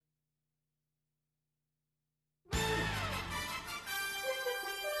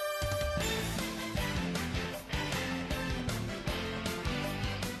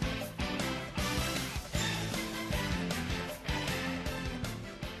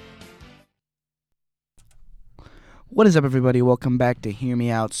What is up, everybody? Welcome back to Hear Me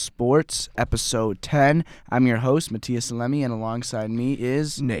Out Sports, episode 10. I'm your host, Matthias Salemi, and alongside me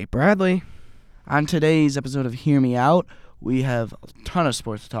is Nate Bradley. On today's episode of Hear Me Out, we have a ton of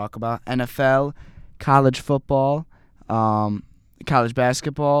sports to talk about. NFL, college football, college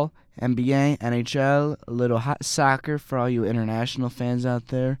basketball, NBA, NHL, a little hot soccer for all you international fans out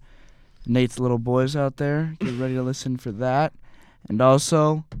there. Nate's little boys out there, get ready to listen for that. And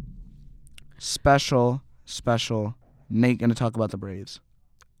also, special Nate going to talk about the Braves.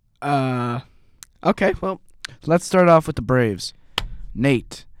 Okay, well. Let's start off with the Braves.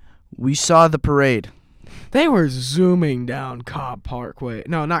 Nate, we saw the parade. They were zooming down Cobb Parkway.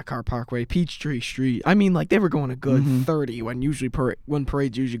 No, not Cobb Parkway, Peachtree Street. I mean, like, they were going a good 30 when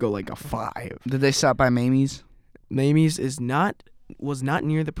parades usually go like a 5. Did they stop by Mamie's? Mamie's was not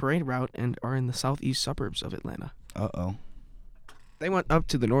near the parade route and are in the southeast suburbs of Atlanta. Uh-oh. They went up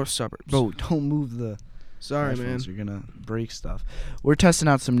to the north suburbs. Bro, don't move the... Sorry, man. You're going to break stuff. We're testing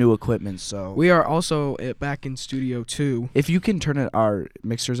out some new equipment, so... We are also back in Studio 2. If you can turn our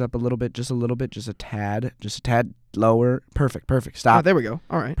mixers up just a tad lower. Perfect. Stop. Oh, there we go.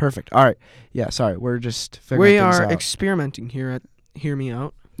 All right. Perfect. All right. Yeah, sorry. We're just figuring things out. We are experimenting here at Hear Me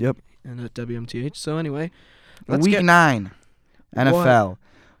Out. Yep. And at WMTH. So, anyway. Week 9, NFL.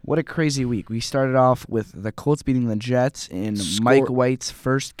 What a crazy week. We started off with the Colts beating the Jets in Mike White's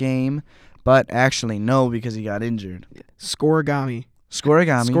first game. But actually, no, because he got injured. Scorigami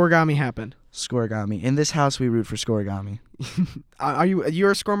happened. Scorigami. In this house, we root for Scorigami. You're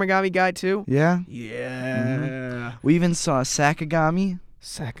a Scorigami guy too? Yeah. Yeah. Mm-hmm. We even saw a Sakagami.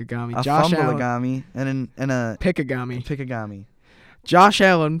 A Josh Fumbleagami, and a Pickagami. Josh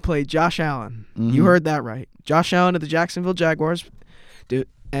Allen played Josh Allen. Mm-hmm. You heard that right. Josh Allen of the Jacksonville Jaguars.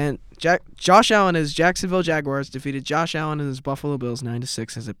 And Josh Allen as Jacksonville Jaguars defeated Josh Allen and his Buffalo Bills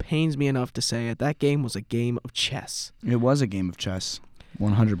 9-6, as it pains me enough to say it. That game was a game of chess. It was a game of chess,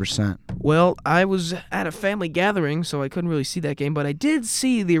 100%. Well, I was at a family gathering, so I couldn't really see that game, but I did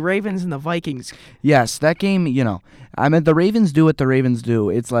see the Ravens and the Vikings. Yes, that game, the Ravens do what the Ravens do.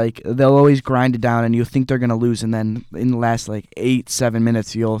 It's like they'll always grind it down, and you think they're going to lose, and then in the last 8-7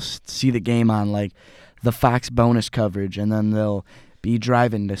 minutes, you'll see the game on the Fox bonus coverage, and then they'll be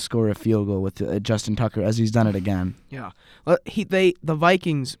driving to score a field goal with Justin Tucker, as he's done it again. Yeah. The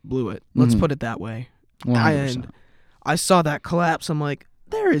Vikings blew it. Let's put it that way. 100%. And I saw that collapse. I'm like,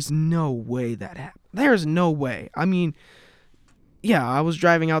 there is no way that happened. There's no way. I mean, yeah, I was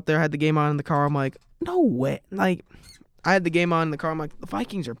driving out there, had the game on in the car. I'm like, no way. I had the game on in the car. I'm like, the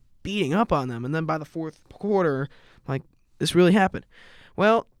Vikings are beating up on them. And then by the fourth quarter, I'm like, this really happened.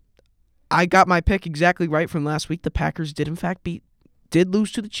 Well, I got my pick exactly right from last week. The Packers did, in fact, did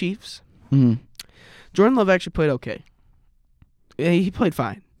lose to the Chiefs. Mm-hmm. Jordan Love actually played okay. He played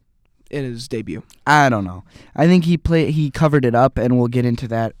fine in his debut. I don't know. I think he covered it up, and we'll get into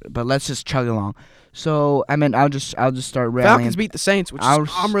that. But let's just chug along. So I'll just start rallying. Falcons beat the Saints, which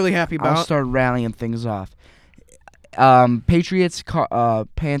I'm really happy about. I'll start rallying things off. Patriots,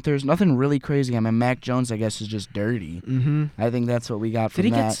 Panthers, nothing really crazy. Mac Jones, I guess, is just dirty. Mm-hmm. I think that's what we got from that.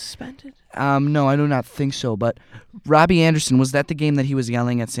 Did he get suspended? No, I do not think so. But Robbie Anderson, was that the game that he was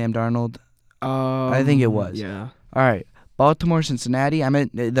yelling at Sam Darnold? I think it was. Yeah. All right. Baltimore, Cincinnati.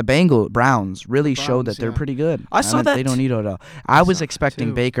 The Browns really showed that they're pretty good. I saw that. They don't need Odell. I was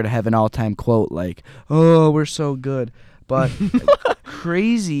expecting Baker to have an all-time quote like, "Oh, we're so good." But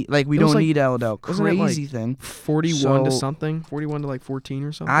crazy, we don't need Odell. Crazy thing. 41 to something, 41 to 14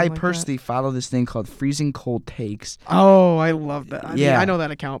 or something. I personally follow this thing called Freezing Cold Takes. Oh, I love that. I mean, I know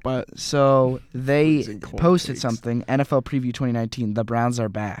that account, but so they posted something. NFL Preview 2019. The Browns are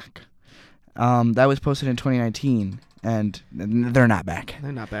back. That was posted in 2019, and they're not back.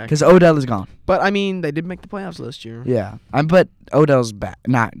 They're not back because Odell is gone. But I mean, they did make the playoffs last year. Yeah, but Odell's back,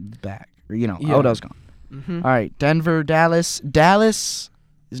 not back. Odell's gone. Mm-hmm. All right, Denver, Dallas. Dallas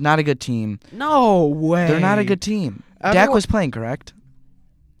is not a good team. No way. They're not a good team. Dak was playing, correct?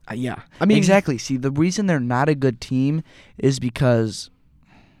 Yeah. Exactly. See, the reason they're not a good team is because,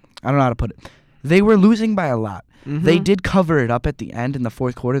 I don't know how to put it. They were losing by a lot. Mm-hmm. They did cover it up at the end in the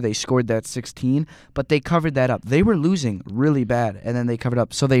fourth quarter. They scored that 16, but they covered that up. They were losing really bad, and then they covered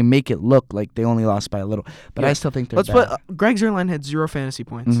up. So they make it look like they only lost by a little. But I still think they're bad. Greg Zuerlein had 0 fantasy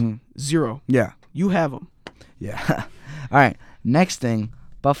points. Mm-hmm. 0. Yeah. You have them. Yeah. All right. Next thing,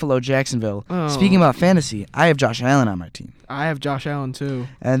 Buffalo, Jacksonville. Oh. Speaking about fantasy, I have Josh Allen on my team. I have Josh Allen, too.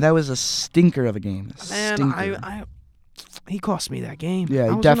 And that was a stinker of a game. Man, he cost me that game.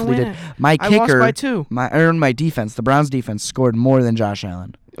 Yeah, he definitely did. My kicker, I lost by 2. My defense, the Browns defense, scored more than Josh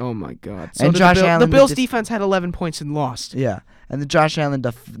Allen. Oh, my God. And Josh Allen... The Bills' defense had 11 points and lost. Yeah. And the Josh Allen,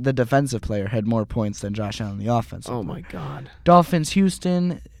 the defensive player, had more points than Josh Allen, the offensive. Oh my God. Dolphins,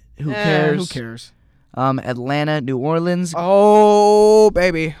 Houston. Who cares? Who cares? Atlanta, New Orleans. Oh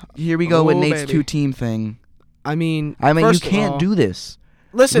baby. Here we go with Oh, Nate's baby. two-team thing. I mean, You first of can't all, do this.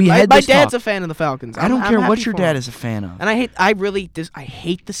 Listen, We my had dad's this talk. a fan of the Falcons. I don't I'm care what happy your for dad him. is a fan of. And I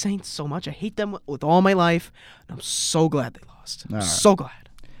hate the Saints so much. I hate them with all my life. And I'm so glad they lost. All right. So glad.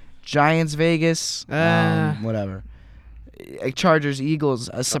 Giants, Vegas, whatever. Chargers, Eagles.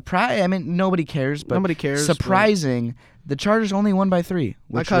 A surprise. I mean, nobody cares, but Nobody cares, but- surprising. The Chargers only won by 3,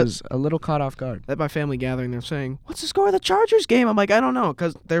 which cut- was a little caught off guard. At my family gathering, they're saying, "What's the score of the Chargers game?" I'm like, "I don't know,"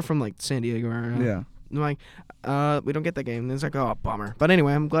 because they're from like San Diego area. Yeah. I'm like, we don't get that game. And it's like, oh, bummer. But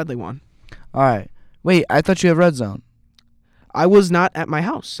anyway, I'm glad they won. All right. Wait, I thought you had red zone. I was not at my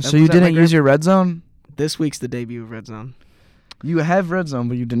house. I So you was at my didn't use your red zone? This week's the debut of Red Zone. You have red zone,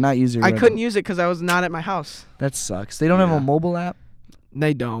 but you did not use your I red couldn't zone. use it because I was not at my house. That sucks. They don't have Yeah. a mobile app?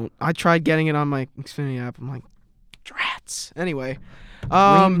 They don't. I tried getting it on my Xfinity app. I'm like, drats. Anyway,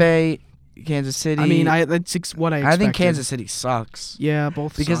 Green Bay, Kansas City. I mean, that's what I expected. I think Kansas City sucks. Yeah,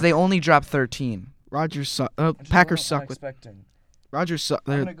 both Because suck. they only dropped 13. Rogers suck. Packers suck with Rogers suck.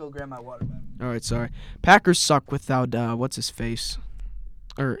 go grab my water bottle. All right, sorry. Packers suck without what's his face,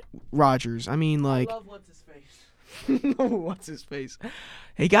 or Rogers. I mean, like, what's his face. what's his face?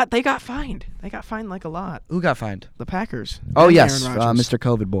 They got fined. They got fined like a lot. Who got fined? The Packers. Oh, And yes, Aaron Rodgers. Mr.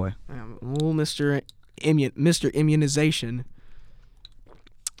 COVID boy. Old Mr. Immunization.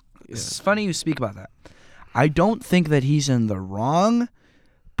 It's funny you speak about that. I don't think that he's in the wrong,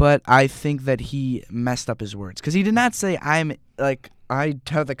 but I think that he messed up his words. Because he did not say, I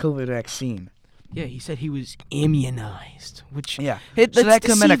have the COVID vaccine. Yeah, he said he was immunized, which Yeah. So that's that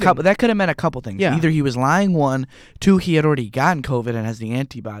could have meant a deceiving. couple. That could have meant a couple things. Yeah. Either he was lying, 1, 2, he had already gotten COVID and has the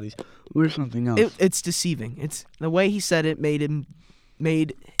antibodies, or something else. It's deceiving. It's the way he said it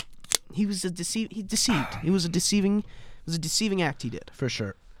he was he deceived. It was a deceiving act he did. For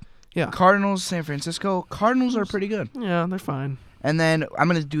sure. Yeah. Cardinals, San Francisco. Cardinals are pretty good. Yeah, they're fine. And then I'm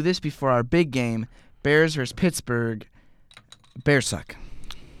gonna do this before our big game: Bears versus Pittsburgh. Bears suck.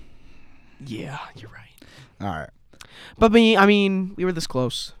 Yeah, you're right. All right. But I mean, we were this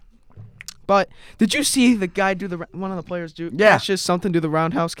close. But did you see the guy one of the players do? Yeah. It's just something, do the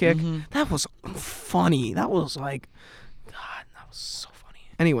roundhouse kick. Mhm. That was funny. That was like, God, that was so funny.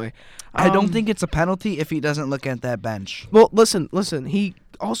 Anyway, I don't think it's a penalty if he doesn't look at that bench. Well, listen. He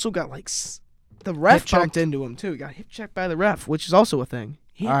also got the ref Hip checked. bumped into him too. He got hip checked by the ref, which is also a thing.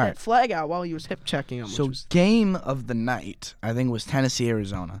 He had All that right. flag out while he was hip checking him. So which was, game of the night, I think, was Tennessee,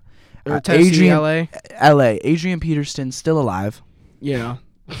 Arizona. or Tennessee, Adrian, LA. LA. Adrian Peterson still alive. Yeah.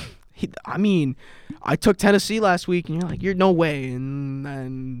 I mean, I took Tennessee last week, and you're like, "You're no way," and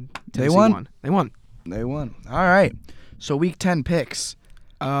then They Tennessee won. They won. They won. All right. So week 10 picks.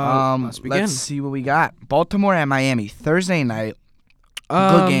 Let's begin. Let's see what we got. Baltimore at Miami Thursday night.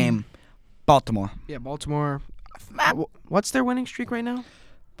 Good game. Baltimore. Yeah, Baltimore. What's their winning streak right now?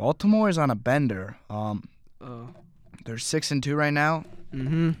 Baltimore is on a bender. They're 6-2 right now,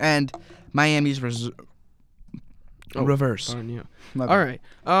 Mm-hmm. and Miami's reverse. Pardon you. My All right.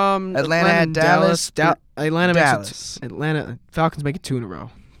 Atlanta at and Dallas. Atlanta Dallas. Atlanta Falcons make it 2 in a row.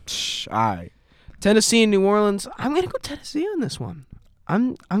 All right. Tennessee and New Orleans. I'm gonna go Tennessee on this one.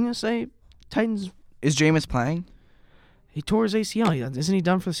 I'm gonna say Titans. Is Jameis playing? He tore his ACL. Isn't he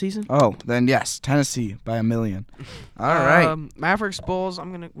done for the season? Oh, then yes, Tennessee by 1,000,000. All right. Mavericks, Bulls.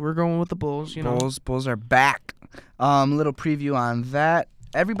 We're going with the Bulls. You know. Bulls are back. Little preview on that.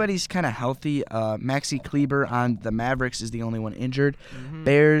 Everybody's kind of healthy. Maxi Kleber on the Mavericks is the only one injured.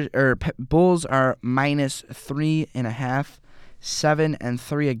 Mm-hmm. Bulls are -3.5,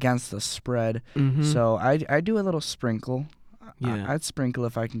 7-3 against the spread. Mhm. So I do a little sprinkle. Yeah. I'd sprinkle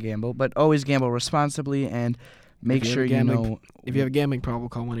if I can gamble, but always gamble responsibly and make sure you know. If you have a gambling problem,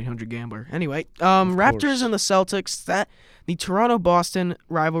 call 1-800-GAMBLER. Anyway, Raptors course. and the Celtics. The Toronto-Boston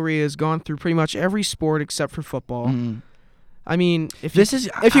rivalry has gone through pretty much every sport except for football. Mm. I mean, if This you, is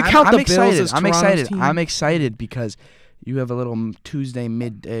if you I'm- count I'm the excited. Bills as I'm Toronto's excited. team. I'm excited because you have a little Tuesday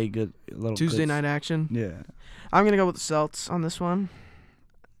midday good little Tuesday good- night action. Yeah. I'm gonna go with the Celts on this one.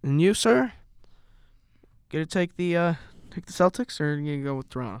 And you, sir? Gonna take the Celtics, or you gonna go with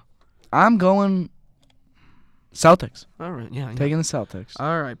Toronto? I'm going Celtics. All right, yeah. Taking the Celtics.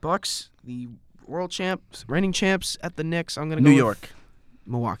 All right, Bucks, the world champs, reigning champs at the Knicks. I'm gonna go New with York.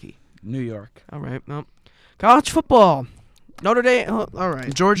 Milwaukee. New York. All right, no. College football. Notre Dame. All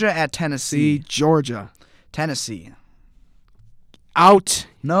right. Georgia at See, Tennessee. Georgia. Tennessee. Out.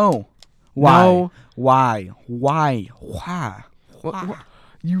 No. Why? No. Why? Why? Why? What-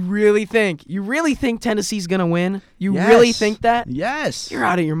 You really think Tennessee's gonna win? You Yes. really think that? Yes. You're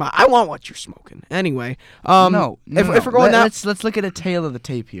out of your mind. I want what you're smoking. Anyway, No. if we're going that, let's look at a tail of the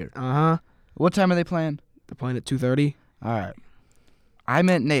tape here. What time are they playing? they're playing at 2:30. All right. I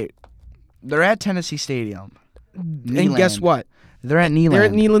meant Nate. They're at Tennessee Stadium. And guess what? They're at Neyland. They're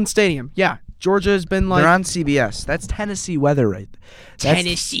at Neyland Stadium. Yeah, Georgia has been like They're on CBS. That's Tennessee weather, right?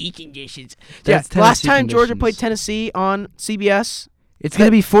 Tennessee conditions. That's Yeah, last Tennessee time Georgia conditions. played Tennessee on CBS, It's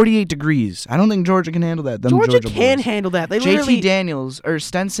gonna be 48 degrees. I don't think Georgia can handle that. Them Georgia Georgia can boys. handle that. They JT literally Daniels or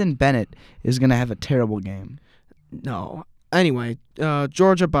Stenson Bennett is gonna have a terrible game. no. Anyway,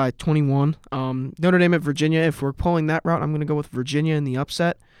 Georgia by 21. Notre Dame at Virginia. If we're pulling that route, I'm gonna go with Virginia in the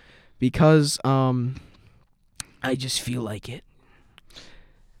upset because I just feel like it.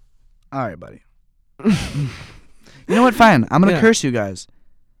 All right, buddy. You know what? Fine. I'm gonna Yeah. curse you guys.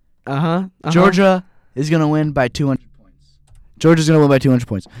 Uh-huh. Georgia is gonna win by 200 points. Georgia's gonna win by 200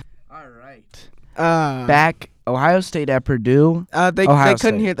 points. All right. Back Ohio State at Purdue. They Ohio couldn't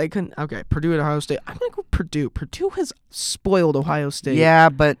State. hear. They couldn't. Okay, Purdue at Ohio State. I'm gonna go Purdue. Purdue has spoiled Ohio State. Yeah,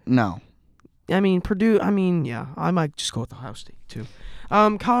 but no. I mean Purdue. I mean, yeah. I might just go with Ohio State too.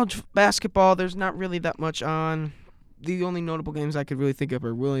 College basketball. There's not really that much on. The only notable games I could really think of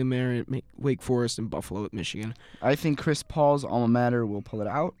are William Mary at Wake Forest and Buffalo at Michigan. I think Chris Paul's alma mater will pull it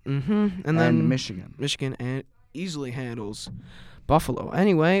out. Mm-hmm. And then Michigan. Michigan and easily handles Buffalo.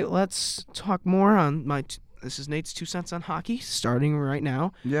 Anyway, let's talk more on this is Nate's 2 cents on hockey, starting right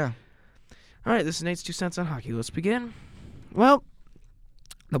now. Yeah. All right, this is Nate's 2 cents on hockey. Let's begin. Well,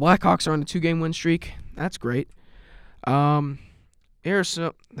 the Blackhawks are on a 2-game win streak. That's great. There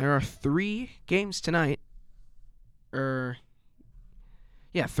are 3 games tonight. 3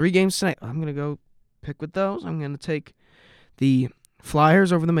 games tonight. I'm going to go pick with those. I'm going to take the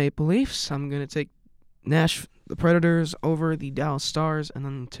Flyers over the Maple Leafs. I'm going to take the Predators over the Dallas Stars, and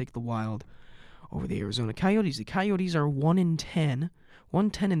then take the Wild over the Arizona Coyotes. The Coyotes are 1-10.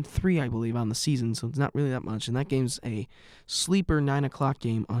 1-10-3, I believe, on the season, so it's not really that much. And that game's a sleeper 9 o'clock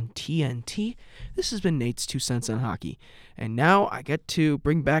game on TNT. This has been Nate's 2 cents on hockey. And now I get to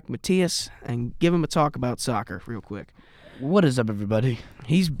bring back Matthias and give him a talk about soccer real quick. What is up, everybody?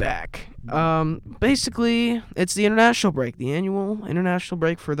 He's back. Basically, it's the international break, the annual international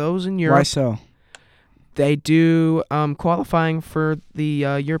break for those in Europe. Why so? They do qualifying for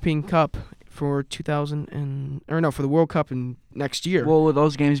the European Cup for for the World Cup in next year. Well, will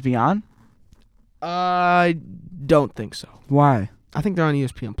those games be on? I don't think so. Why? I think they're on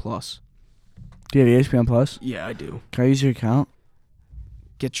ESPN Plus. Do you have ESPN Plus? Yeah, I do. Can I use your account?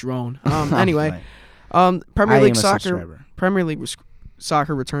 Get your own. Anyway, Right. Premier I League am a soccer. subscriber. Premier League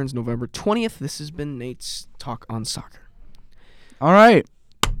soccer returns November 20th. This has been Nate's talk on soccer. All right.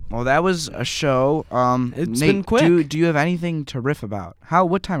 Well, that was a show. It's Nate, been quick. Do you have anything to riff about?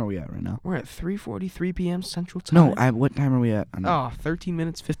 What time are we at right now? We're at 3:43 p.m. Central Time. No, what time are we at? 13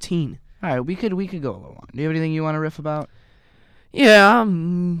 minutes 15. All right, we could go a little on. Do you have anything you want to riff about? Yeah,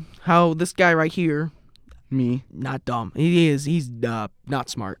 how this guy right here, Me. not dumb. He's not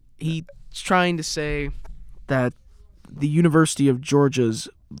smart. He's trying to say that the University of Georgia's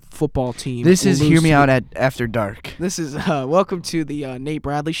football team. This is will Hear lose Me to- Out at After Dark. This is welcome to the Nate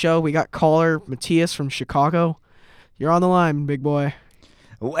Bradley Show. We got caller Matthias from Chicago. You're on the line, big boy.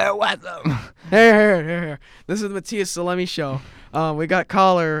 Well, what's up? Here. This is the Matthias Salemi Show. We got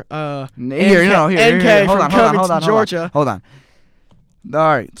caller Here, NK hold from on, Covington, Georgia. Hold on. All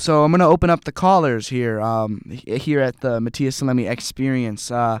right, so I'm gonna open up the callers here. Here at the Matthias Salemi Experience.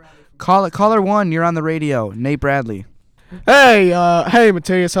 Caller 1, you're on the radio. Nate Bradley. Hey,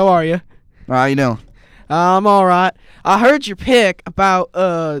 Matthias, how are you? How you doing? I'm all right. I heard your pick about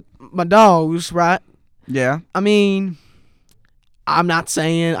my dogs, right? Yeah. I mean, I'm not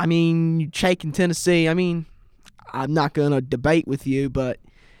saying. I mean, you taking Tennessee. I mean, I'm not gonna debate with you, but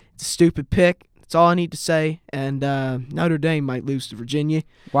it's a stupid pick. That's all I need to say. And Notre Dame might lose to Virginia.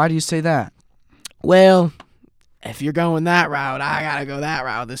 Why do you say that? Well, if you're going that route, I gotta go that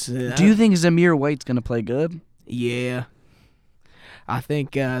route. This is. Do you think Zamir White's gonna play good? Yeah. I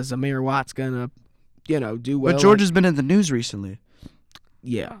think Zamir Watt's gonna, do well. But Georgia's been in the news recently.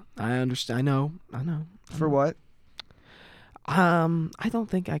 Yeah, I understand. I know. For what? I don't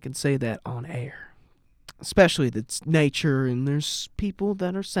think I can say that on air. Especially that's nature, and there's people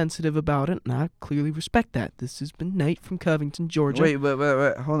that are sensitive about it, and I clearly respect that. This has been Nate from Covington, Georgia. Wait,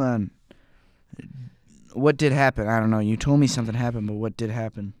 hold on. What did happen? I don't know. You told me something happened, but what did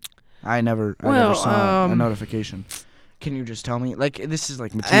happen? I never saw a notification. Can you just tell me? Like, this is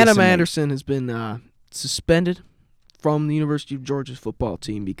like Matthias Adam and Nate. Anderson has been suspended from the University of Georgia's football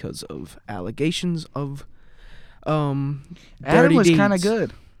team because of allegations of Dirty Adam was kind of deeds.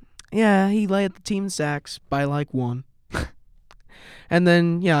 good. Yeah, he led the team in sacks by like 1. And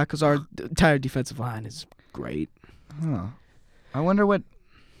then, yeah, because our entire defensive line is great. Huh. I wonder what.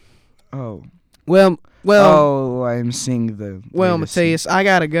 Oh. Well, Oh, I'm seeing the. well, latest- Matthias, I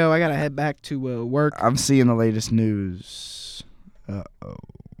gotta go. I gotta head back to work. I'm seeing the latest news. Uh-oh.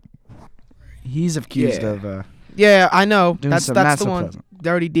 He's accused Yeah. of Yeah, I know. doing That's some not the so one. pleasant.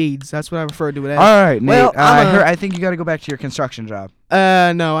 Dirty deeds. That's what I referred to it as. All right, Nate. Well, I think you got to go back to your construction job.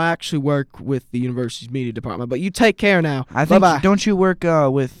 No, I actually work with the university's media department. But you take care now. I think. Bye-bye. Don't you work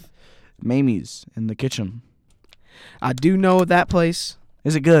with Mamie's in the kitchen? I do know that place.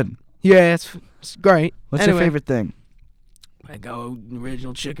 Is it good? Yeah, it's great. What's Anyway, your favorite thing? I go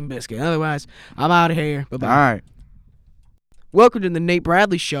original chicken biscuit. Otherwise, I'm out of here. Bye-bye. All right. Welcome to the Nate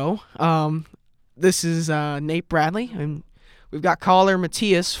Bradley Show. This is Nate Bradley, and we've got caller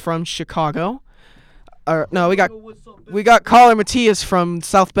Matthias from Chicago. No, we got caller Matthias from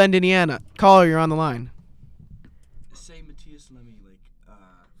South Bend, Indiana. Caller, you're on the line. Say Matthias Lemmy,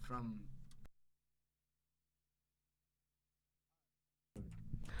 from.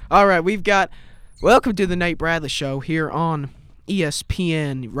 All right, we've got welcome to the Nate Bradley Show here on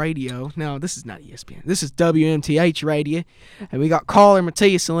ESPN Radio. No, this is not ESPN. This is WMTH Radio, and we got caller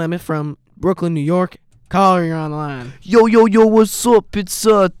Matthias Lemmy from Brooklyn, New York. Caller, you're on the line. Yo, what's up? It's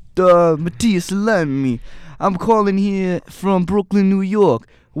Matthias Lemmy. I'm calling here from Brooklyn, New York.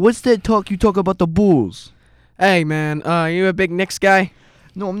 What's that talk you talk about the Bulls? Hey, man, you a big Knicks guy?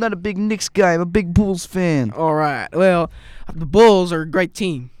 No, I'm not a big Knicks guy. I'm a big Bulls fan. All right. Well, the Bulls are a great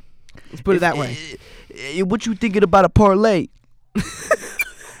team. Let's put it that way. What you thinking about a parlay?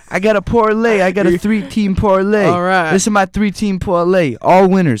 I got a parlay. I got a 3-team parlay. All right. This is my 3-team parlay. All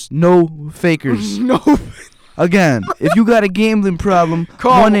winners, no fakers. No. Again, if you got a gambling problem,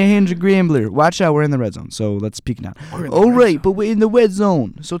 Call 1-800-GAMBLER. Watch out, we're in the red zone, so let's peek now. We're in the All red right, zone. but we're in the red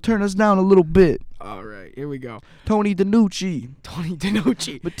zone, so turn us down a little bit. All right. Here we go. Tony DiNucci. Tony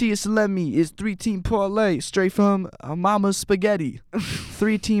DiNucci. Matthias Lemmy is 3-team parlay, straight from Mama's Spaghetti.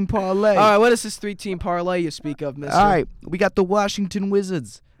 3-team parlay. All right. What is this 3-team parlay you speak of, mister? All right, we got the Washington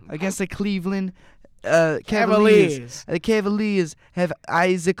Wizards against the Cleveland Cavaliers. Cavaliers. The Cavaliers have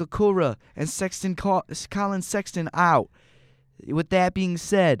Isaac Okoro and Colin Sexton out. With that being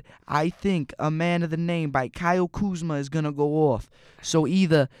said, I think a man of the name by Kyle Kuzma is going to go off. So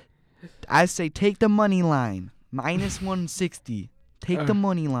either, I say take the money line, minus 160. Take the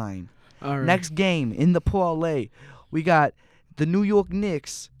money line. All right. Next game in the parlay, we got the New York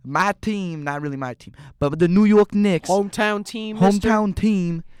Knicks, my team, not really my team, but the New York Knicks, Hometown team, mister? hometown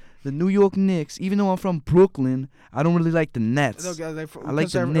team, the New York Knicks. Even though I'm from Brooklyn, I don't really like the Nets. I like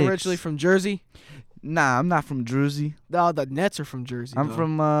the they're Knicks. originally from Jersey. Nah, I'm not from Jersey. No, the Nets are from Jersey. I'm though.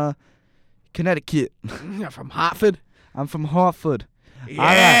 from Connecticut. Yeah, from Hartford. I'm from Hartford.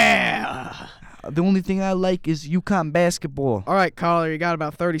 Yeah. The only thing I like is UConn basketball. All right, caller, you got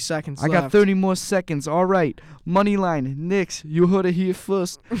about 30 seconds I left. got 30 more seconds. All right. Moneyline, Knicks, you heard it here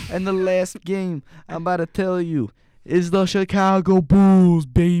first. And the last game I'm about to tell you is the Chicago Bulls,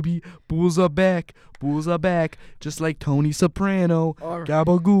 baby. Bulls are back. Bulls are back. Just like Tony Soprano. All right.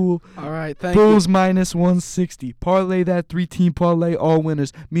 Gabagool. All right, thank Bulls minus 160. Parlay that 3-team parlay, all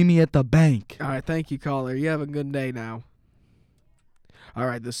winners. Meet me at the bank. you. All right, thank you, caller. You have a good day now. All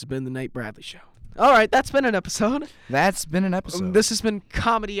right, this has been the Nate Bradley Show. All right, that's been an episode. That's been an episode. This has been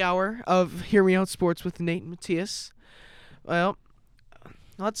Comedy Hour of Hear Me Out Sports with Nate and Matthias. Well,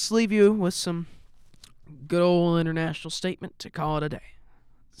 let's leave you with some good old international statement to call it a day.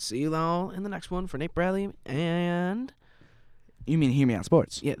 See you all in the next one for Nate Bradley and... You mean Hear Me Out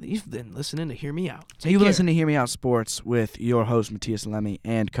Sports? Yeah, you've been listening to Hear Me Out. You've been listening to Hear Me Out Sports with your host, Matthias Lemmy,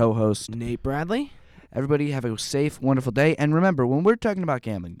 and co-host Nate Bradley. Everybody have a safe, wonderful day. And remember, when we're talking about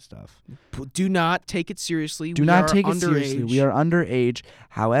gambling stuff, Do not take it seriously. do not take it seriously. We are underage.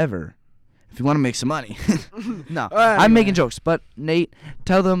 However, if you want to make some money. No, I'm making jokes. But, Nate,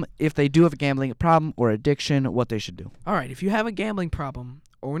 tell them if they do have a gambling problem or addiction, what they should do. All right, if you have a gambling problem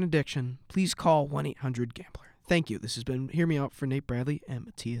or an addiction, please call 1-800-GAMBLER. Thank you. This has been Hear Me Out for Nate Bradley and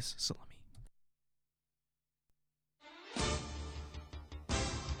Matthias Salem.